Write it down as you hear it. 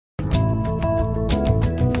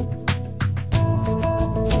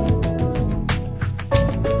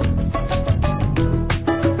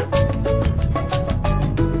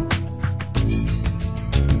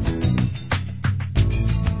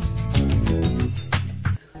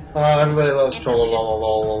Everybody loves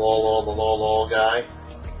Trollolololololololol guy.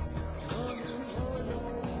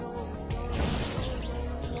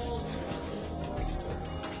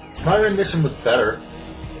 My rendition was better.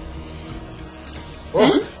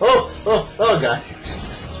 Oh, God.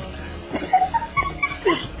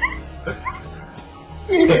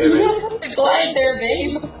 You don't have to glide there,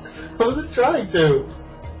 babe. I wasn't trying to.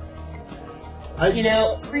 You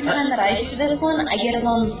know, every time that I do this one, I get it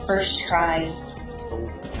on the first try. Oh,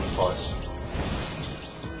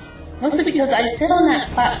 Mostly because I sit on that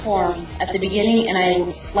platform at the beginning and I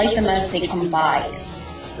light them as they come by.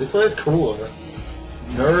 this way is cooler.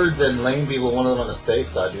 Nerds and lame people want to live on the safe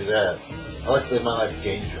side do that. I like to live my life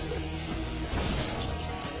dangerously.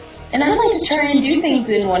 And I like to try and do things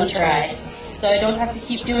in one try, so I don't have to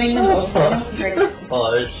keep doing them over and over.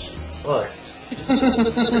 Hush. Hush.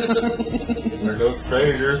 We're no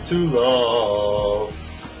strangers to love.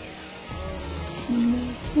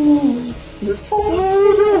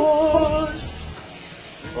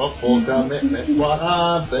 A full commitment's what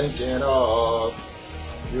I'm thinking of.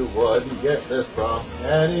 You wouldn't get this from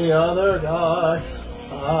any other guy.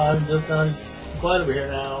 I'm just gonna glide over here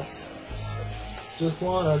now. Just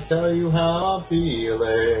wanna tell you how I'm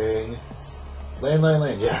feeling.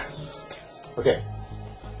 Lane, yes. Okay.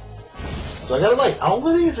 So I gotta like all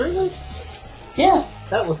of these, really? Yeah.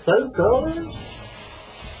 That was so southern?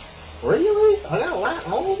 Really? I gotta like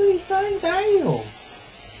all of these things? Damn.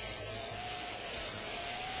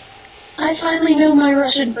 I finally know my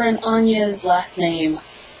Russian friend Anya's last name.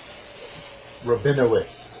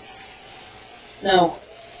 Rabinowitz. No.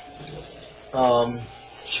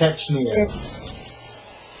 Chechnya.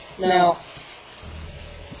 No.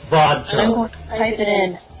 Vodka. I'm going to type it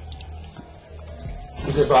in.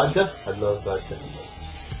 Is it vodka? I love vodka.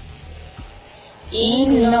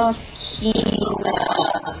 Inokina.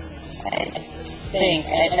 I think.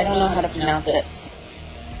 I don't know how to pronounce it.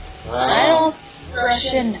 I don't speak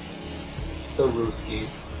Russian. The Ruskies.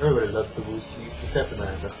 Everybody loves the Ruskies, except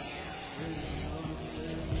America.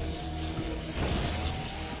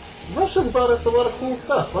 Russia's brought us a lot of cool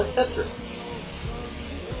stuff, like Tetris.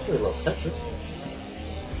 Everybody loves Tetris.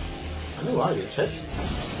 I know I do.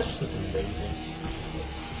 Tetris is amazing.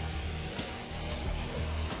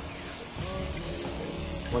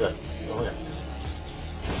 Oh my god. Oh my god.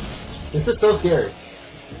 This is so scary.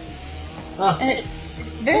 Ah. And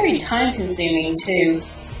it's very time consuming too.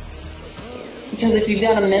 Because if you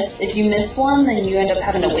miss one, then you end up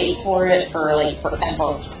having to wait for it for like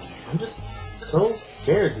forever. I'm just so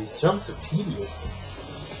scared. These jumps are tedious.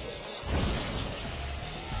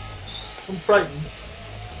 I'm frightened.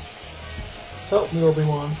 Help me,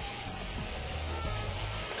 Obi-Wan.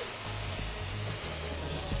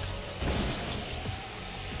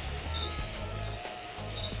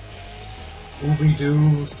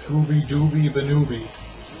 Ooby-doo, Scooby-Dooby, Banooby.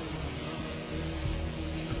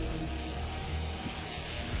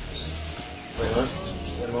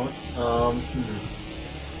 Wait a moment.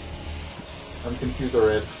 I'm confused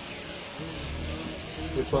already.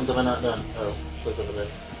 Which ones have I not done? Oh, those over there.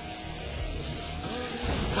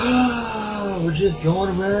 We're just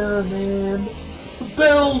going around, man. The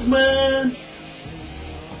bells, man!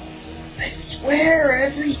 I swear,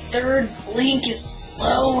 every third blink is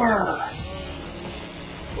slower.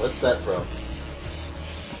 What's that from?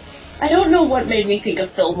 I don't know what made me think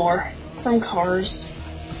of Fillmore from Cars.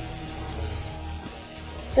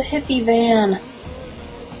 The hippie van.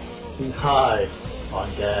 He's high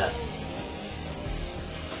on gas.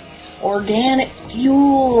 Organic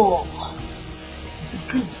fuel. It's a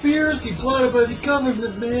conspiracy plotted by the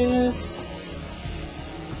government, man.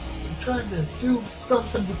 I'm trying to do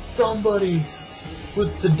something with somebody. With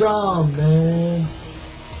Saddam, man.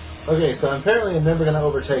 Okay, so apparently I'm never going to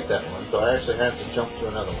overtake that one, so I actually have to jump to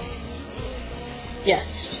another one.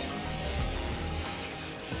 Yes.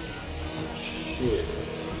 Shit.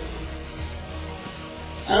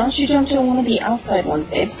 Why don't you jump to one of the outside ones,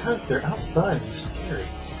 babe? Because they're outside and they're scary.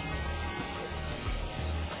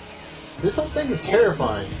 This whole thing is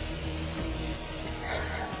terrifying.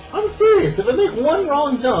 I'm serious, if I make one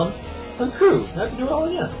wrong jump, I'm screwed. I have to do it all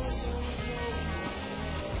again.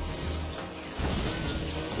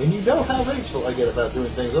 And you know how rageful I get about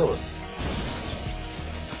doing things over.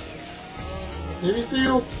 Navy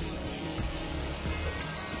SEALs?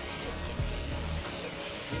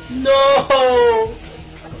 No!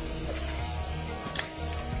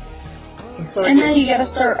 And now you gotta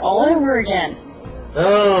start all over again.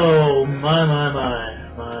 Oh, my.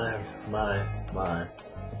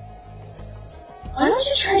 Why don't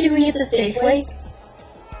you try doing it the safe way?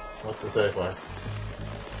 What's the safe way?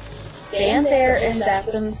 Stand there and zap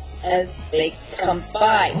them as they come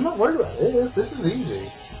by. I'm not worried about it. This is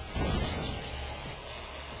easy.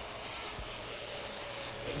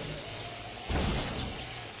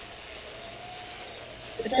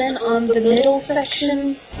 But then on the middle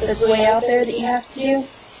section, that's way out there that you have to do,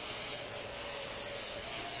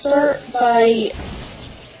 start by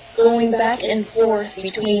going back and forth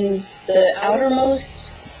between the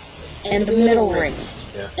outermost and the middle ring.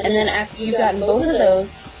 Yeah. And then after you've gotten both of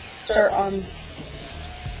those, start on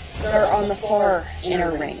the far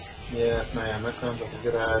inner ring. Yes, ma'am. That sounds like a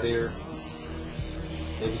good idea.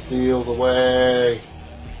 Navy SEALs away.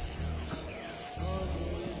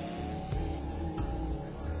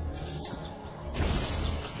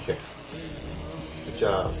 Okay. Good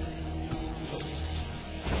job.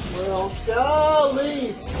 Well, golly,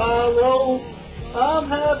 Spyro, I'm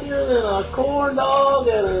happier than a corn dog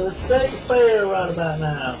at a state fair right about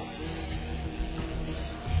now.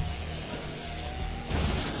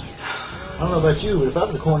 I don't know about you, but if I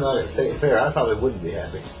was a corn dog at a state fair, I probably wouldn't be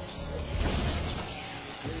happy.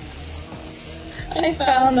 I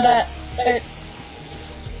found that at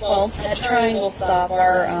Triangle Stop,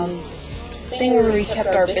 our thing where we kept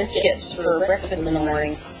our biscuits for breakfast in the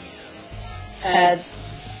morning, had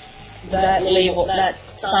that label, that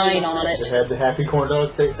sign on It it. had the Happy Corn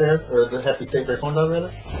Dog State Fair, or the Happy State Fair Corn Dog,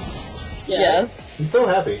 rather. Yes. He's so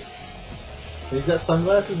happy. And he's got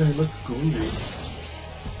sunglasses and he looks groovy.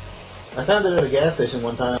 I found it at a gas station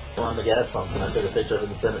one time on the gas pumps, and I took a picture of it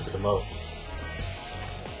and sent it to the Mo.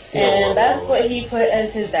 And that's what he put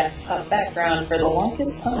as his desktop background for the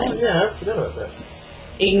longest Oh, time. yeah, I forgot about that.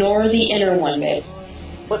 Ignore the inner one, babe,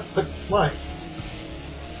 What? But why?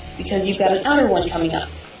 because you've got an outer one coming up.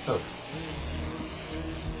 Oh.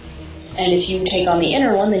 And if you take on the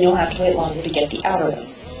inner one, then you'll have to wait longer to get the outer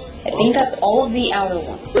one. I think that's all of the outer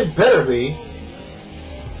ones. It better be.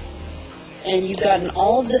 And you've gotten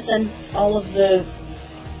all of the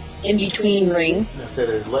in-between ring. I say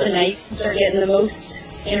there's less. So now you can start getting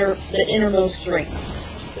the innermost ring.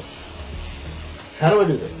 How do I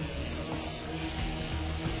do this?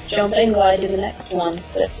 Jump and glide to the next one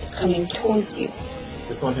that's coming towards you.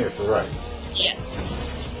 This one here to the right.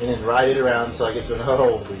 Yes. And then ride it around until I get to an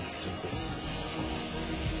holy Jesus.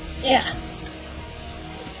 Yeah.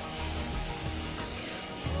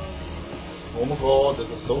 Oh my god, this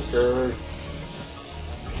is so scary.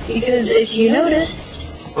 Because if you noticed,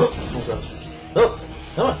 Oh god. Oh,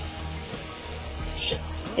 come on. Shit.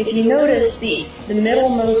 if you notice, the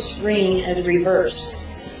middlemost ring has reversed.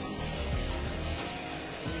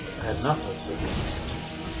 I had not noticed it.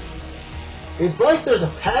 It's like there's a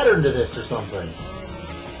pattern to this or something.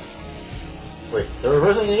 Wait, they're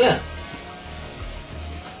reversing it again.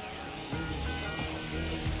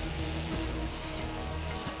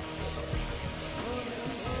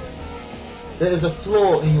 There is a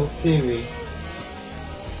flaw in your theory.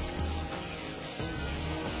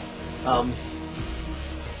 I'm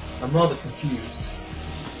rather confused.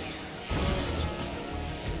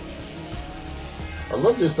 I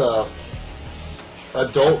love this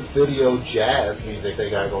adult video jazz music they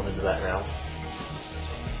got going in the background.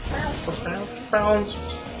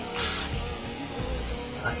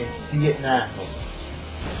 I can see it now.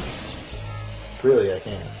 Really, I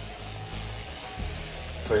can.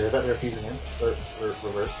 Wait, is that refuse again? Or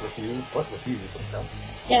reverse refuse? What refuse?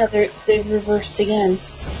 Yeah, they've reversed again.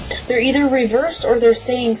 They're either reversed or they're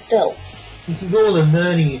staying still. This is all a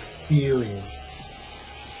learning experience.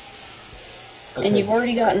 Okay. And you've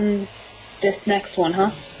already gotten this next one,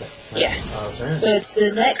 huh? Yes. Yeah. Okay. So it's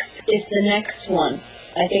the next one.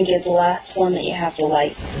 I think is the last one that you have to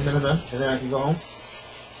light. And then I can go home?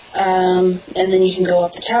 And then you can go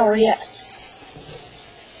up the tower, yes.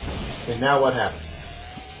 And now what happens?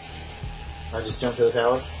 I just jump to the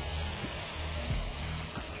tower?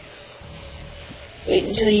 Wait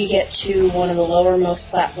until you get to one of the lowermost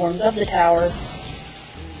platforms of the tower.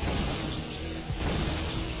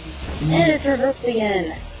 And it's reversed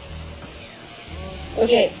again.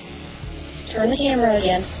 Okay. Turn the camera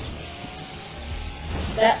again.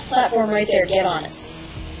 That platform right there, get on it.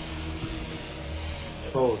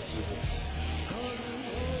 Oh, Jesus.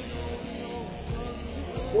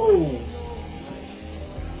 Whoa!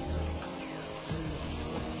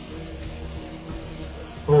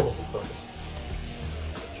 Oh,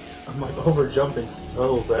 I'm like over jumping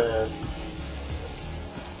so bad.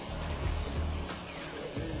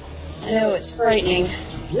 I know, it's frightening.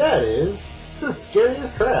 Yeah, it is. This is scary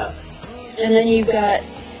as crap. And then you've got...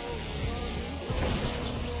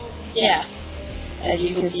 Yeah. As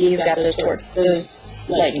you can see, you've got those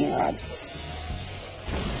lightning rods.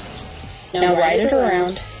 Now ride it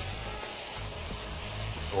around.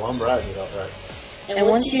 Oh, I'm riding it alright. And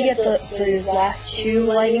once you get those last 2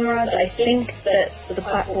 lightning rods, I think that the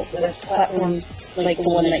platforms, like the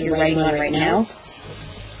one that you're riding on right now,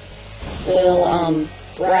 will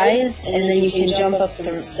rise, and then you can jump up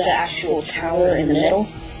the actual tower in the middle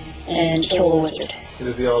and kill the wizard.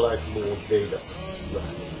 It'll be all like Lord Vader.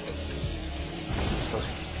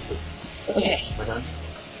 Okay. We're done?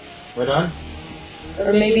 We're done?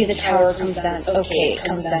 Or maybe the tower comes down. Okay, it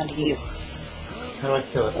comes down to you. How do I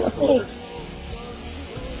kill it? That's a wizard.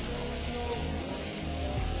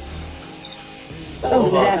 Oh,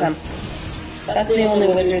 Zatham. That's the only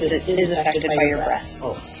wizard that is affected by your breath.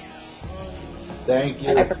 Oh. Thank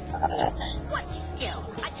you. I forgot that. What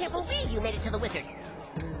skill? I can't believe you made it to the wizard.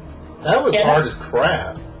 That was hard as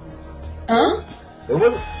crap. Huh? It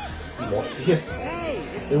wasn't... Morpheus.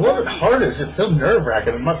 It wasn't hard, it was just so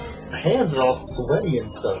nerve-wracking. My hands are all sweaty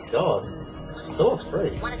and stuff. God. I'm so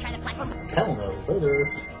afraid. Wanna try the platform? Hell no.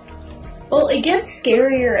 Later. Well, it gets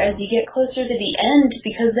scarier as you get closer to the end,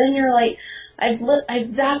 because then you're like, I've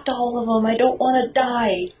zapped all of them, I don't want to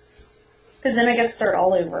die. Because then I gotta start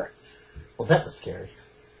all over. Well, that was scary.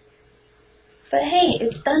 But hey,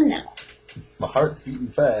 it's done now. My heart's beating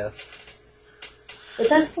fast. But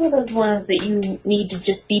that's one of those ones that you need to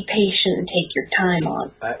just be patient and take your time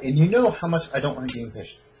on. And you know how much I don't like being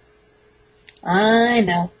patient. I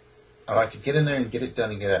know. I like to get in there and get it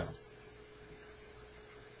done and get out.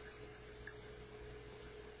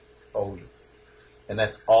 Oh, and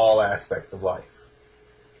that's all aspects of life.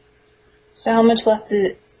 So how much left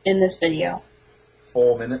in this video?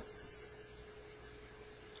 4 minutes.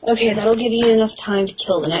 Okay, that'll give you enough time to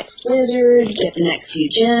kill the next wizard, get the next few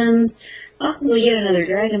gems, possibly get another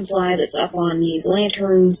dragonfly that's up on these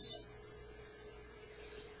lanterns.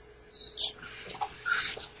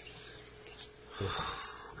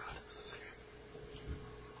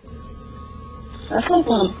 That's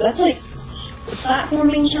like the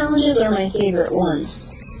platforming challenges are my favorite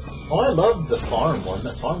ones. Oh, I loved the farm one.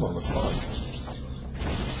 That farm one was fun.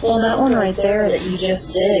 Well, that one right there that you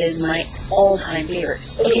just did is my all-time favorite.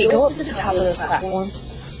 Okay, go up to the top of those platforms.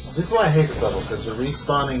 This is why I hate this level, because the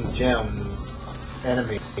respawning gems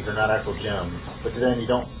enemies are not actual gems. But then you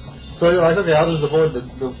don't... So you're like, okay, I'll just avoid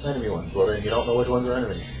the enemy ones. Well, then you don't know which ones are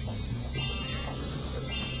enemies.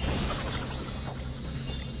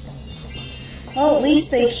 Well, at least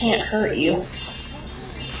they can't hurt you.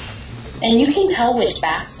 And you can tell which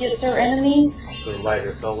baskets are enemies. The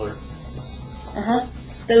lighter color. Uh-huh.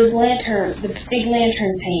 Those the big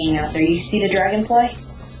lanterns hanging out there. You see the dragonfly?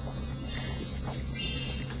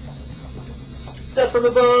 Death from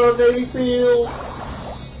above, Navy SEALs!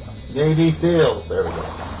 Navy SEALs, there we go.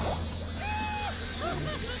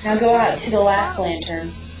 Now go out to the last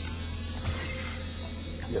lantern.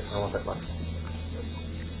 Yes, I want that one.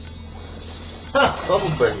 Ha!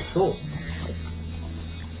 Bubble break, cool.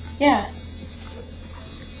 Yeah.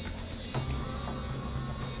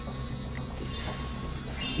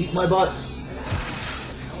 Eat my butt.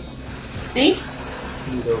 See?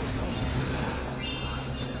 Neato.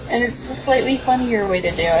 And it's a slightly funnier way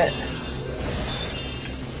to do it.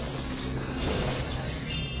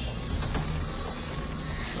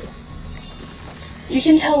 You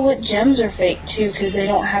can tell what gems are fake too, because they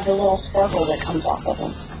don't have the little sparkle that comes off of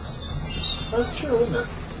them. That's true, isn't it?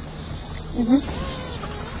 Mm-hmm.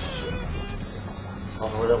 I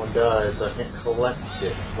don't know where that one died, so I can't collect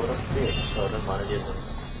it. What a bitch. Oh, never mind, I gave it.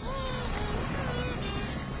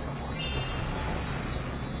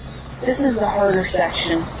 This is the harder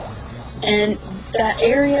section. And that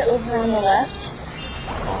area over on the left,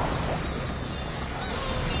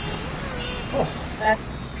 that's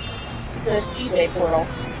the Speedway portal.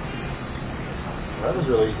 That was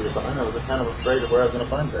really easy to find. I was kind of afraid of where I was going to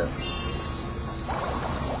find that.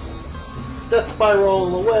 Death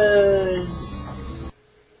Spiral away!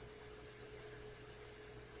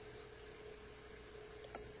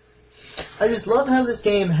 I just love how this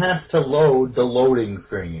game has to load the loading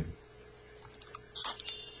screen.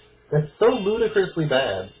 That's so ludicrously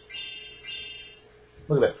bad.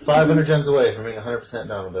 Look at that, 500 gems away from being 100%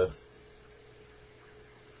 done with this.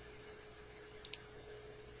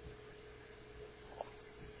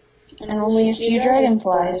 And only a few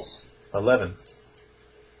dragonflies. 11.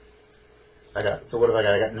 So what have I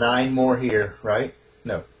got? I got 9 more here, right?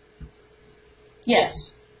 No.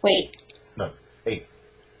 Yes. Wait. No. 8.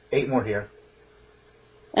 8 more here.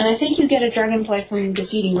 And I think you get a dragonfly from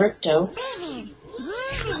defeating Ripto.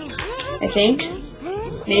 I think.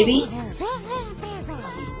 Maybe.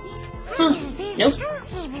 Huh. Nope.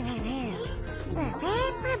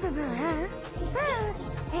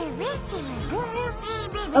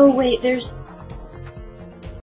 Oh wait, there's